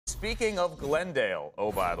speaking of Glendale,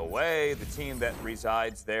 oh, by the way, the team that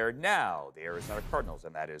resides there now, the Arizona Cardinals,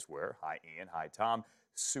 and that is where, hi Ian, hi Tom,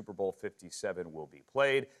 Super Bowl 57 will be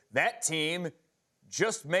played. That team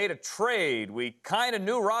just made a trade. We kind of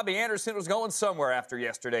knew Robbie Anderson was going somewhere after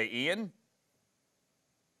yesterday, Ian.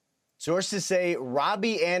 Sources say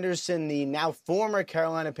Robbie Anderson, the now former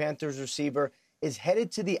Carolina Panthers receiver, is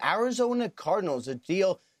headed to the Arizona Cardinals. A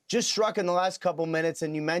deal just struck in the last couple minutes,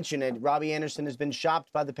 and you mentioned it. Robbie Anderson has been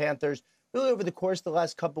shopped by the Panthers really over the course of the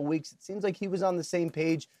last couple weeks. It seems like he was on the same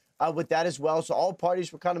page with that as well. So all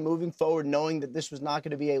parties were kind of moving forward, knowing that this was not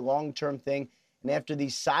going to be a long-term thing. And after the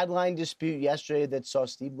sideline dispute yesterday that saw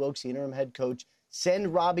Steve Wilks, the interim head coach,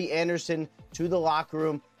 send Robbie Anderson to the locker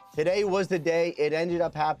room, today was the day it ended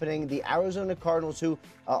up happening. The Arizona Cardinals, who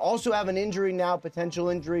also have an injury now, potential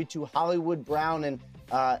injury to Hollywood Brown, and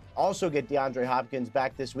also get DeAndre Hopkins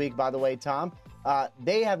back this week, by the way, Tom.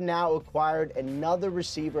 They have now acquired another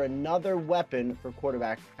receiver, another weapon for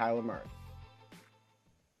quarterback Kyler Murray.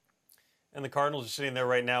 And the Cardinals are sitting there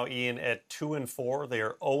right now, Ian, at 2-4. They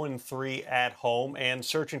are 0-3 at home and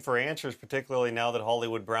searching for answers, particularly now that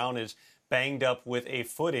Hollywood Brown is banged up with a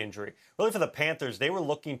foot injury. Really, for the Panthers, they were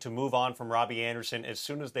looking to move on from Robbie Anderson as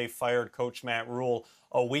soon as they fired Coach Matt Rule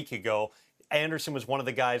a week ago. Anderson was one of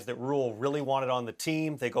the guys that Rule really wanted on the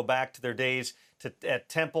team. They go back to their days at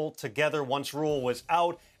Temple together once Rule was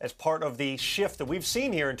out as part of the shift that we've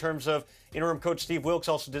seen here in terms of interim coach Steve Wilks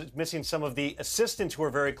also missing some of the assistants who are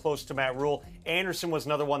very close to Matt Rule. Anderson was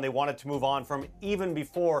another one they wanted to move on from even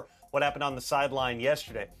before what happened on the sideline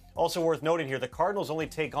yesterday. Also worth noting here, the Cardinals only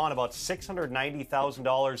take on about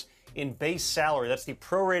 $690,000 in base salary. That's the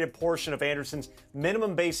prorated portion of Anderson's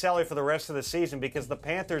minimum base salary for the rest of the season because the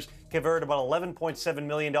Panthers converted about $11.7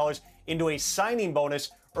 million into a signing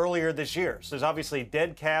bonus earlier this year. So there's obviously a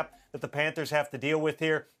dead cap that the Panthers have to deal with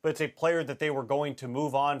here, but it's a player that they were going to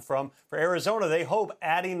move on from. For Arizona, they hope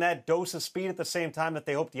adding that dose of speed at the same time that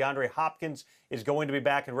they hope DeAndre Hopkins is going to be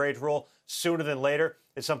back and ready to roll sooner than later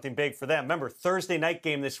is something big for them. Remember, Thursday night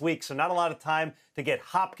game this week, so not a lot of time to get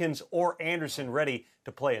Hopkins or Anderson ready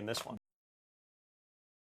to play in this one.